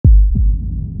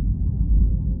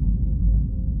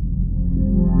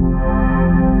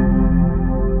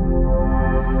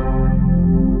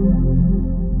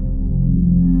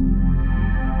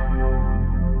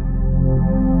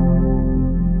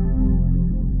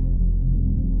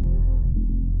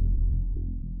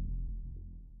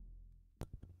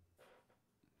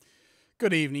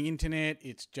Good evening, Internet.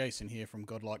 It's Jason here from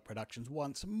Godlike Productions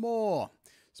once more.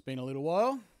 It's been a little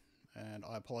while, and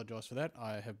I apologise for that.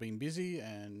 I have been busy,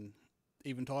 and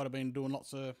Eventide have been doing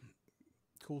lots of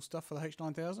cool stuff for the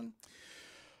H9000.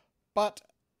 But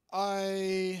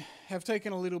I have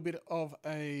taken a little bit of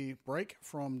a break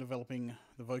from developing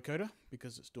the vocoder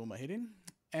because it's doing my head in,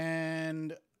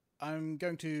 and I'm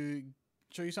going to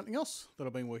show you something else that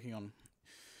I've been working on.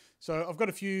 So I've got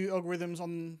a few algorithms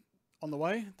on the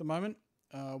way at the moment.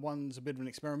 One's a bit of an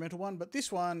experimental one, but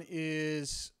this one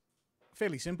is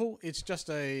fairly simple. It's just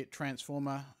a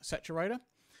transformer saturator.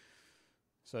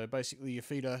 So basically you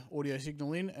feed a audio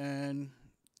signal in and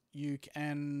you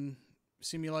can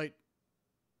simulate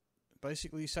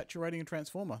basically saturating a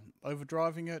transformer,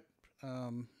 overdriving it,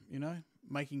 you know,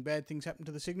 making bad things happen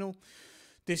to the signal.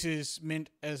 This is meant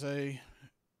as a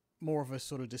more of a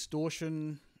sort of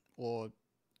distortion, or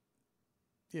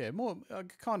yeah, more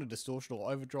kind of distortion or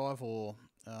overdrive, or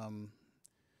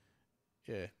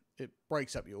yeah, it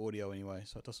breaks up your audio anyway,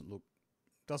 so it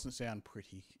doesn't sound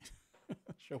pretty,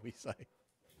 shall we say?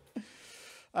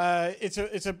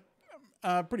 It's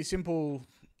a pretty simple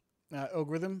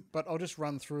algorithm, but I'll just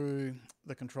run through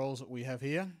the controls that we have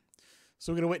here.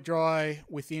 So we're going to wet dry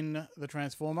within the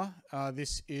transformer.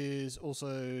 This is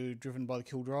also driven by the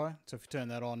kill dry, so if you turn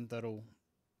that on,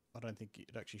 I don't think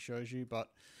it actually shows you, but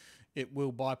it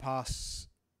will bypass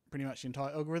pretty much the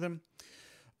entire algorithm.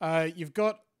 You've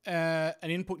got an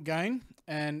input gain,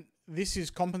 and this is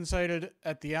compensated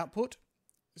at the output.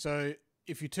 So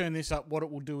if you turn this up, what it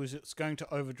will do is it's going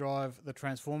to overdrive the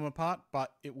transformer part,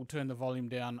 but it will turn the volume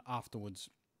down afterwards.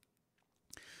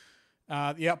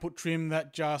 The output trim,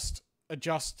 that just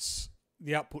adjusts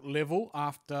the output level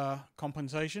after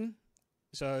compensation.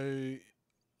 So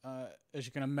as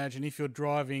you can imagine, if you're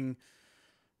driving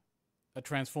a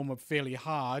transformer fairly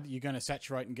hard, you're going to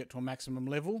saturate and get to a maximum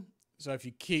level. So if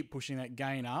you keep pushing that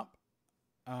gain up,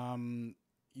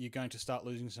 you're going to start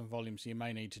losing some volume. So you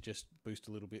may need to just boost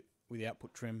a little bit with the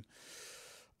output trim.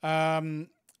 And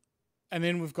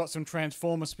then we've got some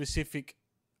transformer specific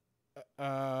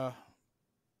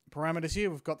parameters here.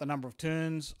 We've got the number of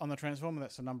turns on the transformer.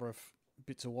 That's the number of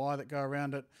bits of wire that go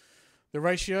around it. The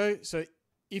ratio. So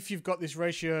if you've got this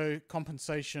ratio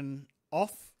compensation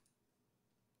off,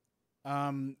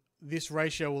 this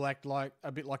ratio will act like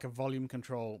a bit like a volume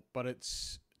control, but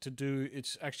it's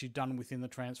actually done within the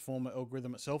transformer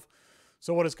algorithm itself.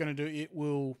 So what it's going to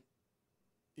do,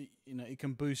 it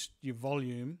can boost your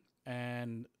volume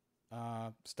and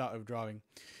start overdriving.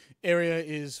 Area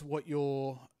is what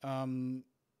your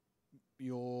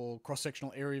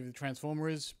cross-sectional area of the transformer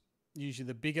is. Usually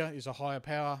the bigger is a higher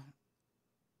power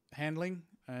handling,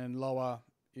 and lower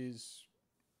is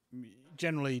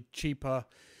generally cheaper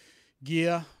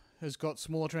gear has got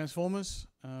smaller transformers.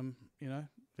 You know,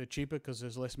 they're cheaper because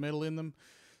there's less metal in them.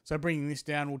 So bringing this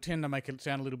down will tend to make it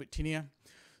sound a little bit tinnier.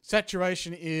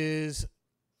 Saturation is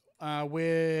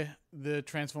where the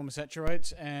transformer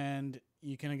saturates, and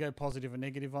you can go positive or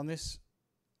negative on this,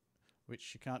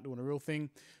 which you can't do on a real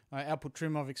thing. Output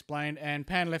trim I've explained, and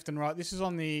pan left and right. This is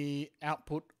on the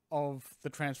output of the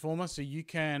transformer, so you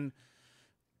can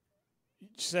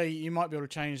say you might be able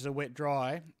to change the wet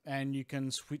dry, and you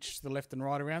can switch the left and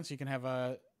right around, so you can have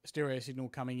a stereo signal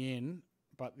coming in,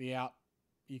 but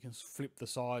you can flip the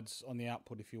sides on the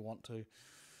output if you want to.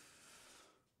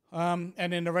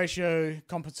 And then the ratio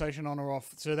compensation on or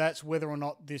off. So that's whether or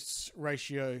not this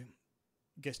ratio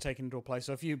gets taken into place.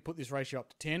 So if you put this ratio up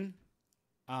to 10,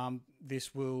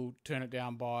 this will turn it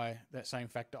down by that same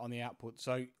factor on the output.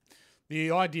 So the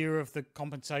idea of the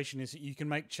compensation is that you can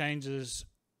make changes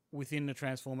within the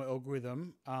transformer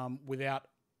algorithm without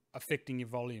affecting your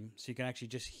volume. So you can actually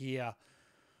just hear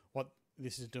what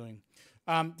this is doing.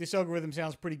 This algorithm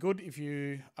sounds pretty good if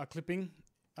you are clipping,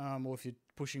 or if you're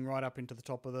pushing right up into the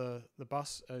top of the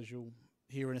bus, as you'll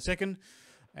hear in a second.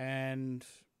 And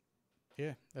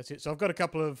yeah, that's it. So I've got a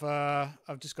couple of,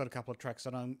 I've just got a couple of tracks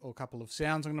or a couple of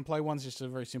sounds I'm going to play. One's just a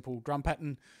very simple drum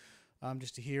pattern,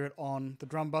 just to hear it on the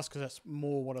drum bus, because that's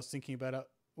more what I was thinking about it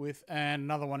with. And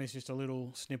another one is just a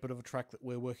little snippet of a track that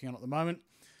we're working on at the moment,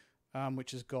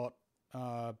 which has got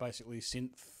basically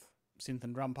synth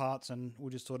and drum parts, and we'll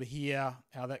just sort of hear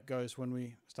how that goes when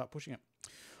we start pushing it.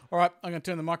 All right, I'm going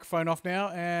to turn the microphone off now,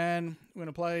 and we're going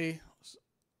to play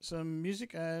some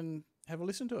music and have a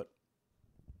listen to it.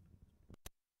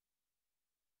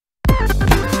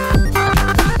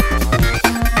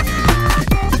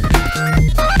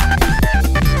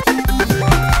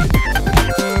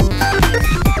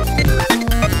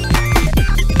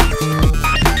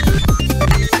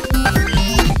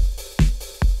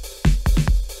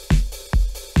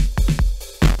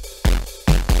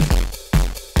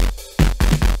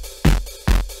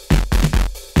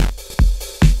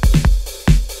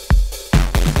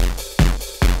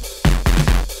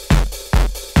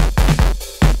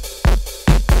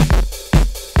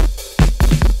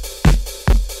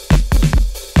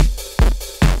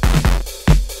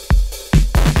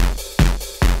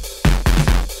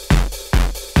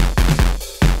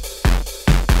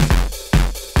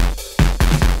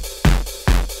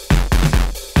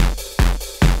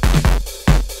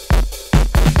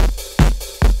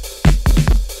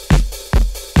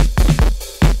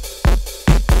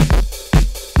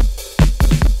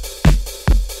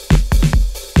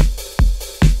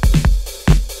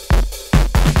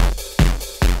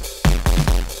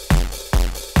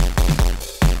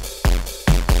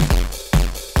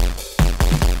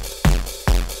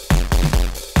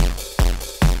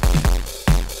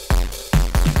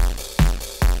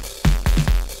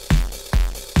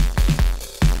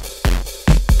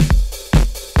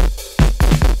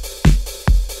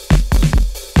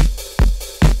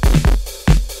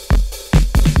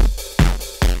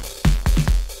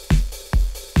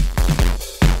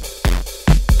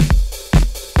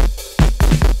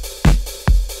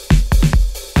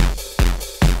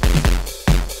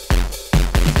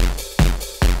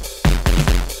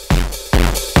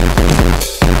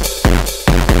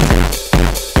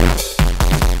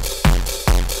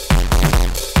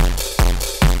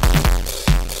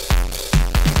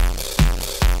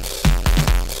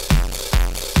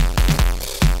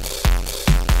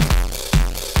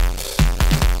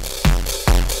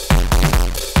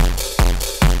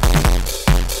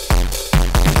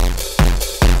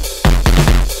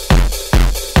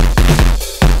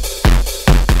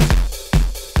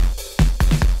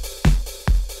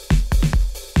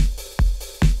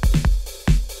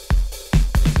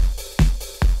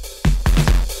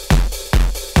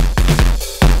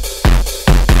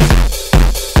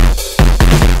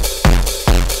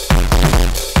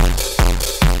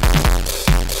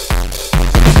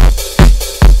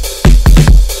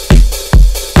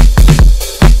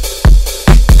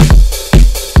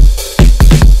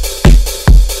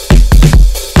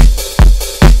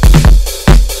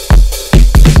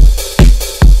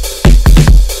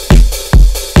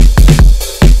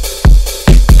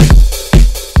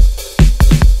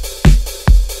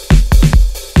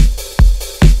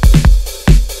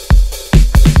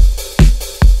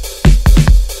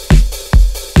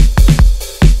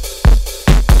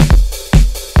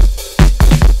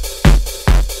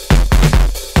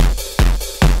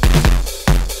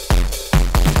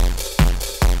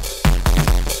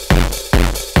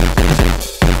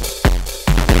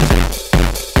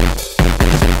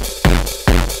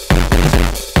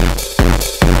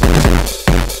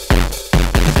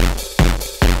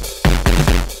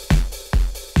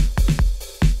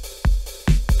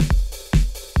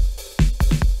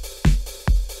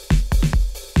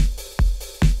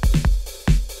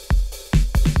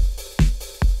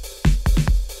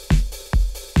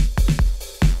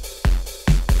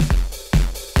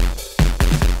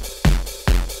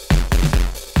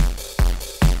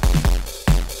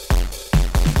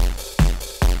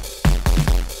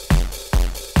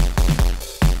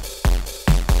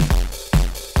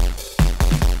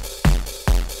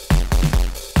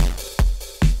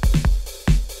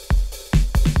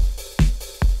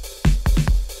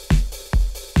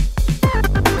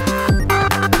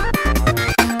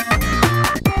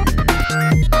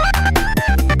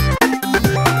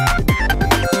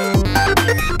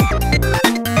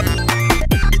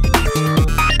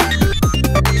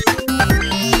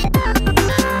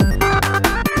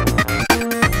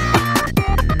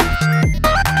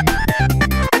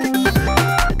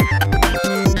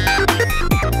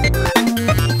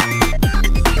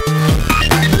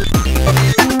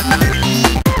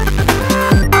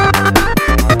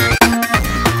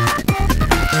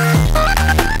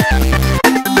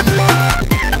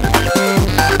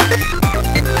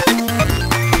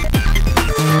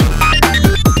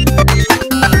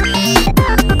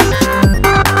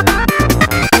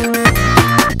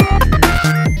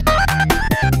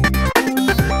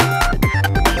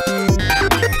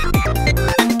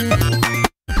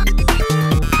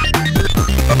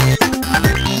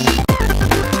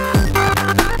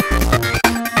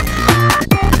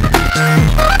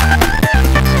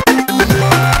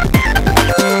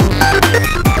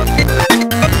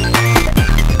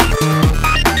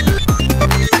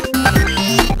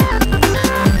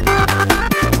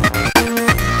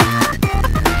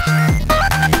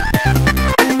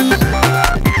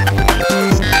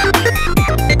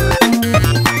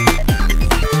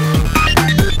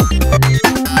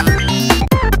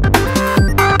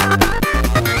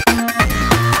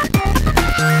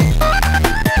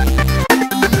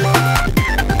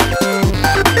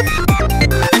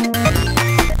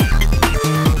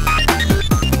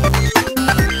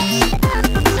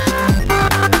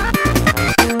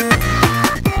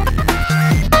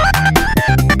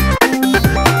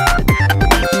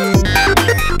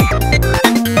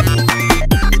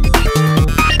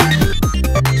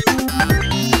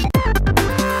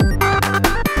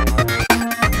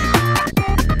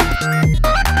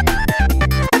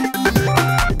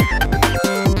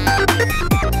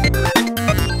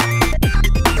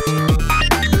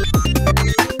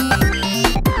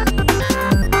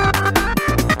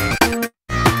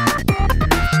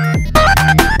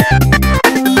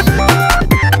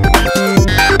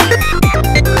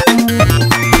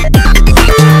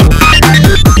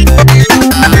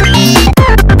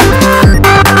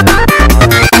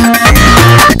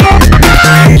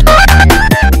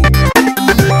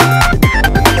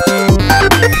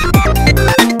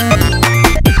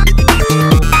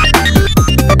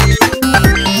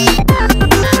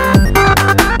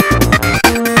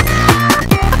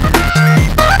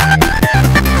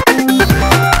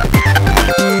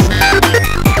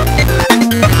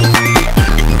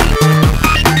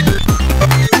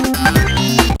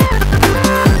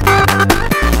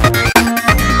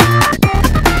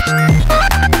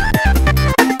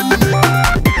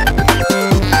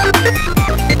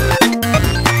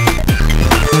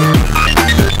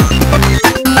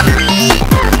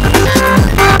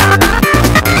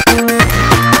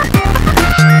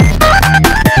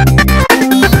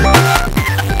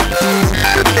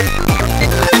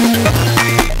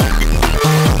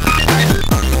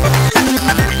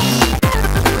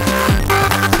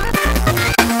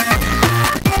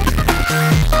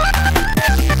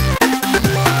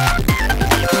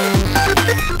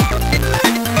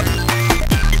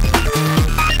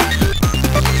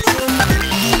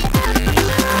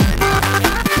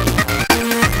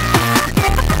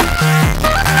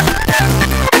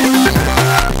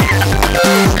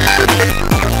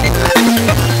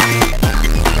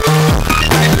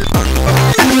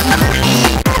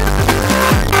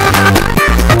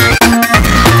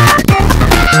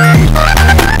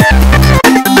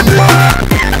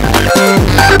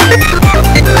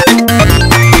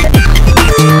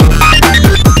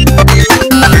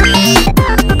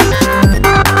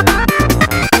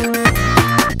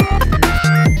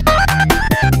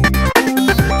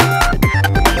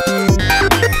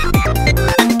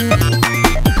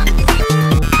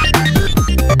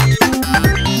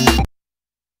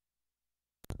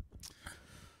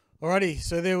 Alrighty,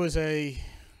 so there was a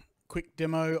quick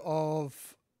demo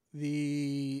of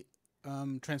the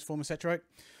transformer saturate.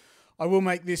 I will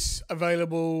make this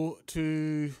available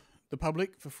to the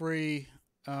public for free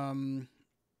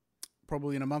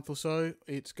probably in a month or so.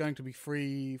 It's going to be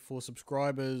free for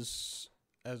subscribers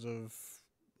as of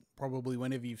probably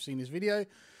whenever you've seen this video.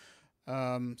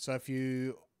 So if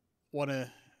you want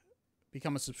to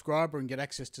become a subscriber and get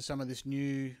access to some of this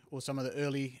new, or some of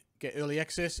the get early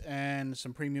access and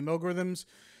some premium algorithms,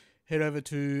 head over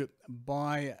to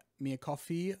Buy Me a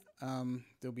Coffee.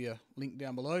 There'll be a link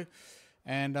down below,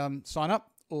 and sign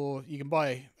up. Or you can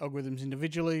buy algorithms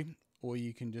individually, or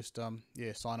you can just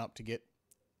sign up to get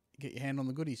your hand on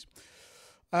the goodies.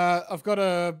 I've got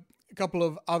a couple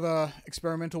of other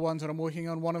experimental ones that I'm working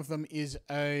on. One of them is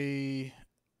it's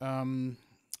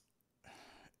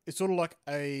sort of like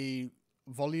a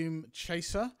volume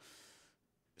chaser.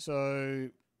 So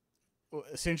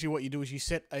essentially what you do is you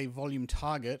set a volume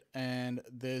target, and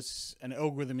there's an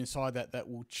algorithm inside that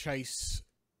will chase,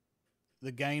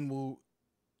 the gain will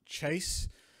chase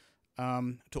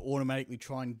to automatically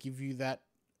try and give you that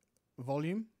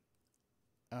volume.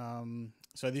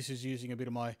 So this is using a bit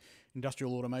of my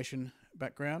industrial automation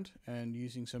background and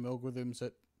using some algorithms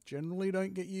that generally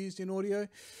don't get used in audio.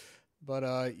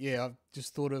 But yeah, I've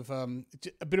just thought of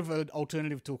a bit of an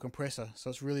alternative to a compressor. So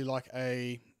it's really like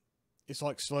it's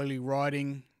like slowly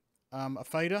riding a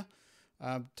fader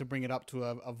to bring it up to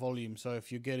a volume. So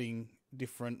if you're getting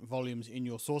different volumes in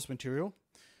your source material,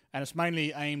 and it's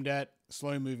mainly aimed at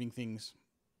slow moving things.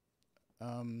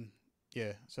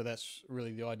 Yeah, so that's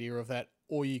really the idea of that.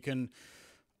 Or you can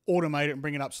automate it and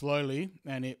bring it up slowly,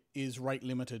 and it is rate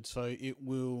limited. So it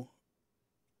will,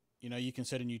 you can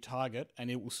set a new target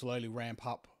and it will slowly ramp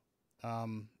up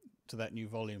to that new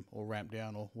volume, or ramp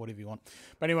down, or whatever you want.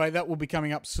 But anyway, that will be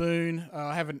coming up soon.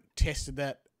 I haven't tested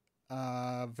that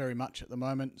very much at the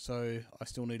moment, so I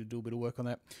still need to do a bit of work on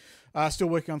that. Still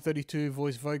working on 32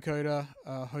 voice vocoder.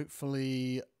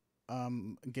 Hopefully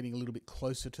getting a little bit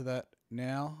closer to that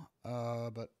now.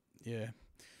 But yeah,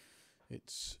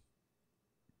 it's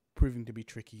proving to be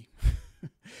tricky.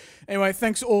 Anyway,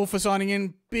 thanks all for signing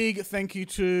in. Big thank you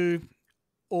to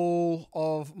all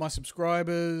of my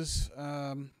subscribers.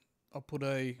 I'll put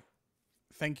a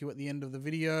thank you at the end of the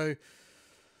video,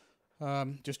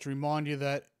 just to remind you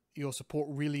that your support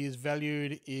really is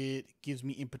valued. It gives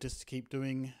me impetus to keep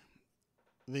doing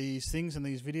these things and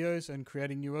these videos and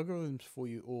creating new algorithms for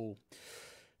you all.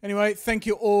 Anyway, thank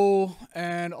you all,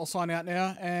 and I'll sign out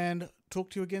now and talk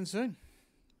to you again soon.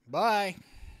 Bye.